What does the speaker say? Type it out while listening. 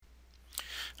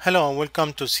Hello and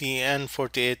welcome to CEN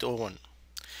 4801.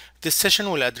 This session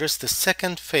will address the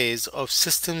second phase of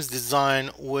systems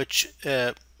design, which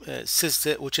is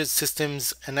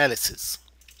systems analysis.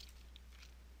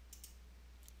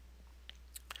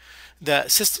 The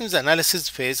systems analysis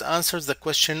phase answers the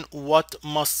question, what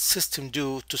must system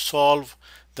do to solve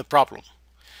the problem?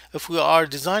 If we are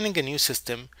designing a new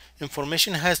system,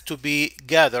 information has to be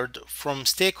gathered from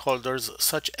stakeholders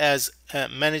such as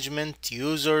management,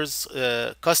 users,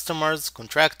 customers,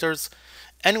 contractors.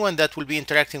 Anyone that will be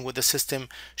interacting with the system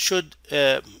should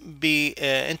be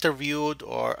interviewed,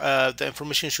 or the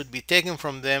information should be taken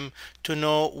from them to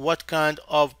know what kind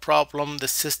of problem the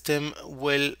system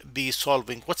will be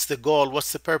solving. What's the goal?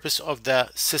 What's the purpose of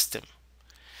the system?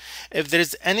 If there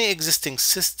is any existing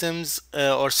systems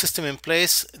or system in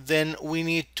place, then we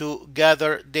need to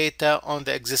gather data on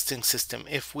the existing system.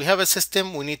 If we have a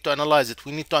system, we need to analyze it.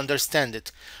 We need to understand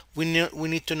it. We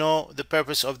need to know the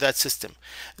purpose of that system.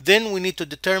 Then we need to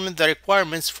determine the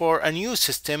requirements for a new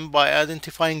system by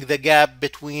identifying the gap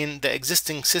between the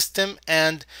existing system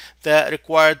and the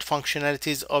required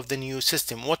functionalities of the new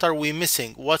system. What are we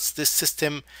missing? What's this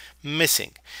system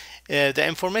missing? The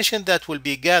information that will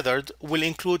be gathered will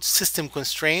include system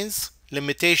constraints,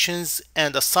 limitations,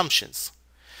 and assumptions.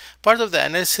 Part of the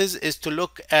analysis is to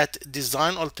look at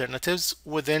design alternatives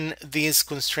within these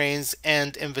constraints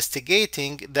and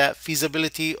investigating the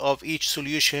feasibility of each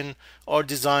solution or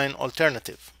design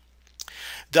alternative.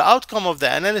 The outcome of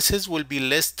the analysis will be a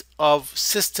list of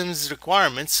systems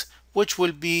requirements, which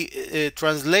will be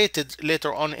translated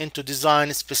later on into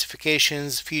design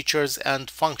specifications, features, and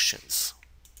functions.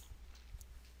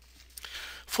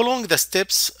 Following the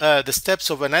steps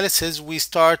of analysis, we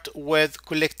start with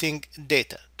collecting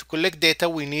data. To collect data,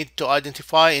 we need to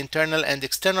identify internal and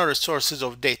external resources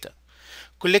of data.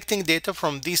 Collecting data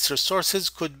from these resources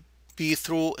could be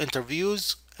through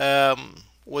interviews,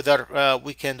 whether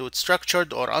we can do it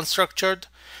structured or unstructured.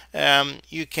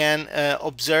 You can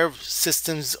observe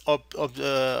systems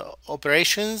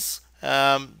operations.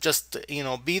 Just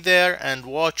be there and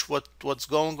watch what's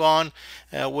going on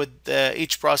with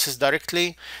each process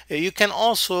directly. You can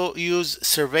also use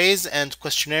surveys and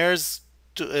questionnaires,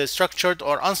 structured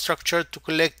or unstructured, to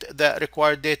collect the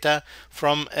required data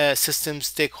from system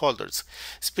stakeholders,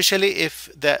 especially if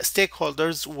the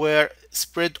stakeholders were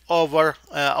spread over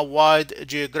a wide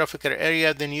geographical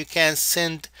area. Then you can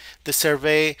send the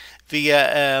survey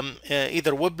via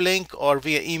either web link or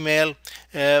via email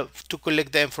to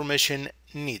collect the information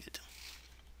needed.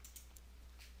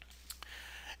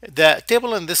 The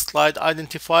table in this slide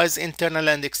identifies internal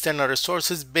and external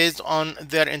resources based on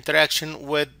their interaction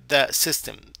with the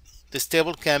system. This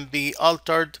table can be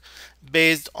altered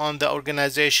based on the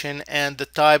organization and the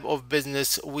type of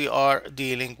business we are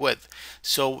dealing with.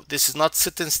 So this is not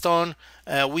set in stone.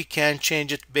 We can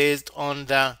change it based on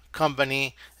the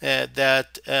company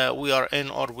that we are in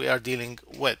or we are dealing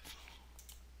with.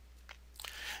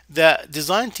 The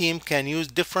design team can use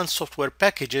different software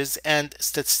packages and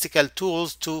statistical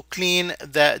tools to clean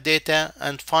the data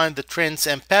and find the trends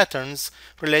and patterns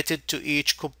related to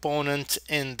each component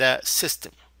in the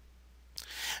system.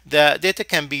 The data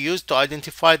can be used to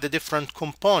identify the different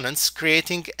components,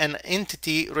 creating an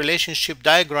entity relationship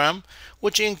diagram,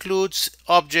 which includes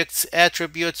objects,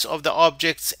 attributes of the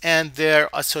objects, and their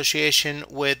association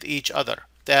with each other,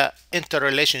 the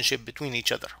interrelationship between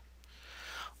each other.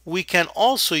 We can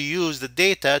also use the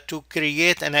data to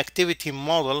create an activity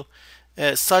model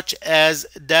such as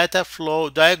data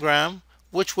flow diagram,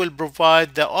 which will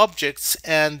provide the objects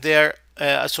and their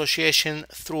association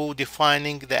through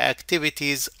defining the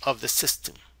activities of the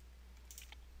system.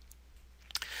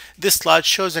 This slide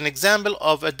shows an example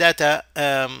of a data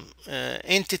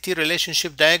entity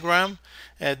relationship diagram.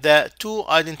 The two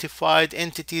identified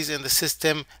entities in the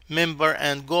system, member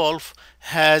and golf,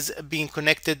 has been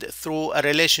connected through a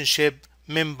relationship.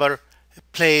 Member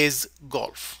plays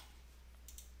golf.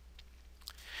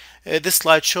 This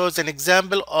slide shows an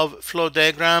example of flow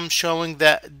diagram showing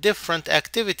the different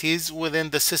activities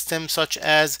within the system, such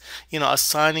as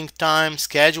assigning time,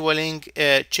 scheduling,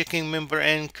 checking member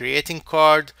in, creating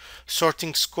card,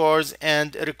 sorting scores,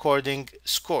 and recording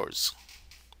scores.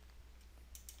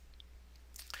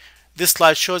 This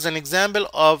slide shows an example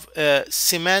of a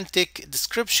semantic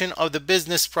description of the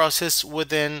business process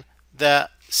within the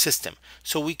system.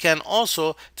 So we can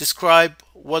also describe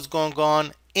what's going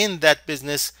on in that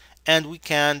business, and we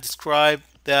can describe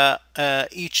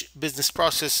each business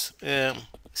process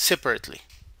separately.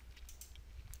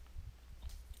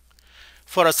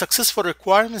 For a successful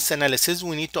requirements analysis,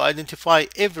 we need to identify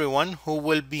everyone who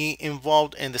will be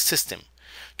involved in the system.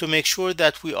 to make sure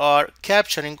that we are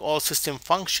capturing all system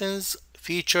functions,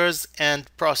 features, and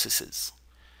processes.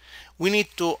 We need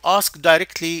to ask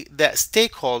directly the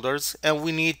stakeholders, and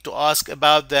we need to ask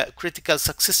about the critical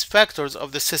success factors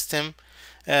of the system.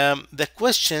 The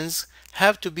questions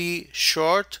have to be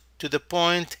short, to the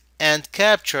point, and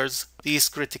captures these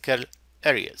critical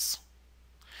areas.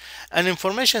 An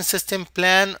information system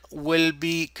plan will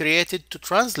be created to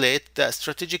translate the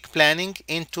strategic planning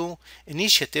into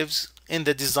initiatives in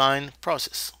the design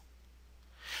process.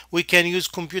 We can use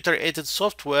computer-aided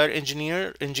software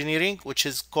engineering, which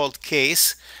is called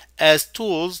CASE, as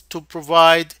tools to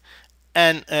provide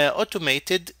an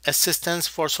automated assistance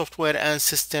for software and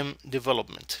system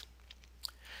development.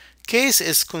 CASE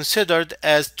is considered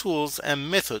as tools and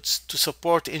methods to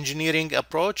support engineering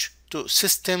approach to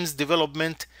systems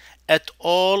development at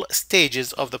all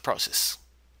stages of the process.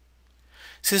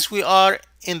 Since we are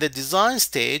in the design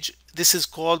stage, this is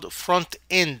called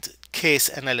front-end case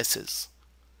analysis,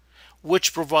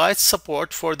 which provides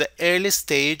support for the early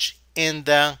stages in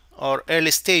the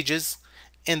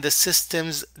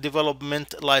system's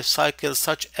development lifecycle,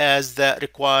 such as the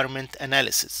requirement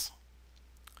analysis.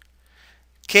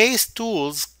 Case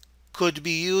tools could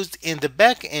be used in the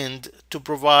back end to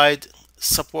provide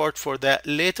support for the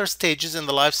later stages in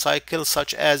the life cycle,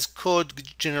 such as code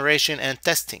generation and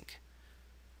testing.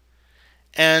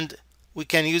 And we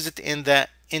can use it in the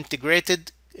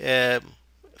integrated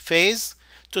phase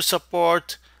to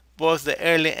support both the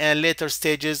early and later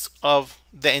stages of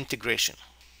the integration.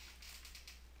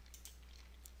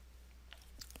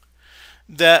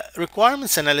 The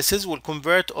requirements analysis will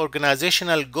convert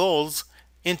organizational goals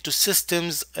into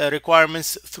systems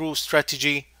requirements through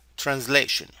strategy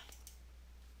translation.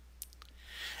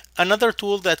 Another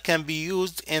tool that can be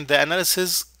used in the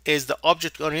analysis is the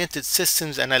object-oriented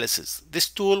systems analysis. This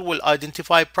tool will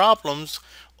identify problems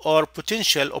or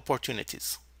potential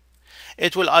opportunities.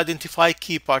 It will identify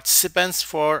key participants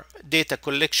for data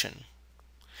collection.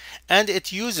 And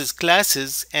it uses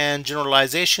classes and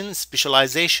generalization,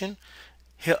 specialization,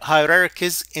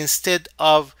 hierarchies instead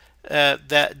of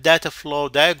the data flow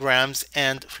diagrams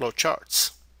and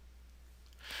flowcharts.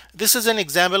 This is an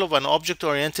example of an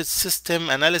object-oriented system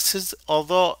analysis.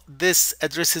 Although this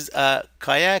addresses a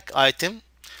kayak item,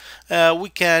 we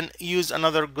can use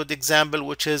another good example,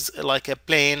 which is like a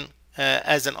plane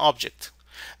as an object.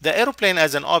 The aeroplane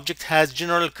as an object has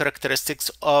general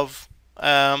characteristics of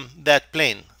that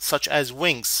plane, such as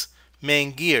wings,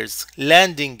 main gears,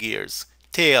 landing gears,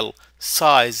 tail,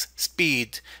 size,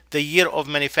 speed, the year of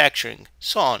manufacturing,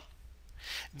 so on.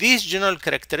 These general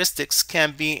characteristics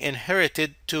can be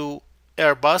inherited to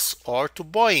Airbus or to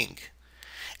Boeing.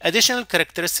 Additional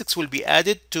characteristics will be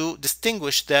added to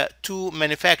distinguish the two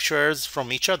manufacturers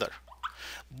from each other.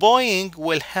 Boeing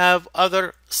will have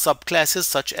other subclasses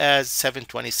such as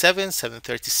 727,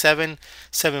 737,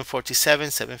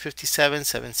 747, 757,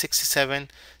 767,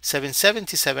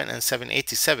 777, and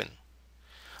 787.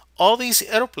 All these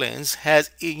airplanes has,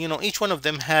 each one of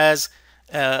them has,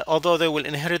 although they will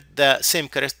inherit the same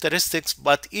characteristics,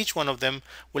 but each one of them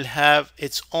will have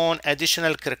its own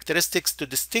additional characteristics to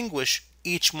distinguish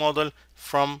each model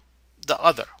from the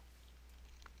other.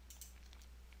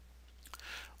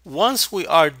 Once we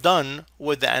are done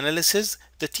with the analysis,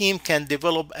 the team can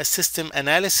develop a system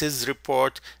analysis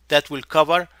report that will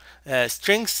cover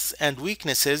strengths and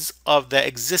weaknesses of the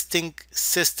existing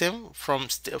system from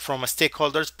a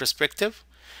stakeholder's perspective,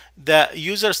 the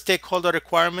user stakeholder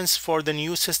requirements for the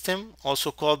new system,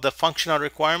 also called the functional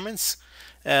requirements,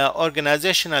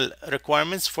 organizational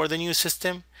requirements for the new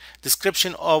system,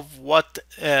 description of what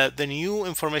the new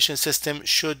information system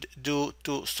should do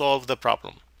to solve the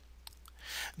problem.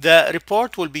 The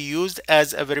report will be used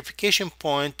as a verification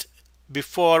point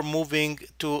before moving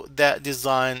to the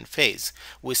design phase.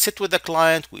 We sit with the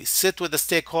client, we sit with the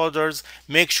stakeholders,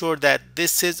 make sure that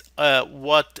this is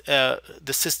what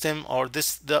the system, or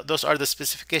those are the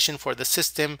specifications for the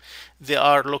system they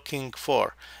are looking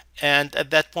for. And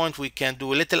at that point we can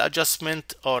do a little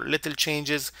adjustment or little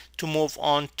changes to move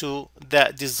on to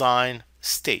the design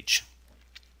stage.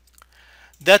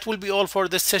 That will be all for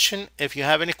this session. If you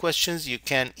have any questions, you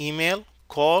can email,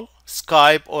 call,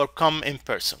 Skype, or come in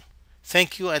person.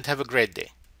 Thank you and have a great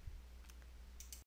day.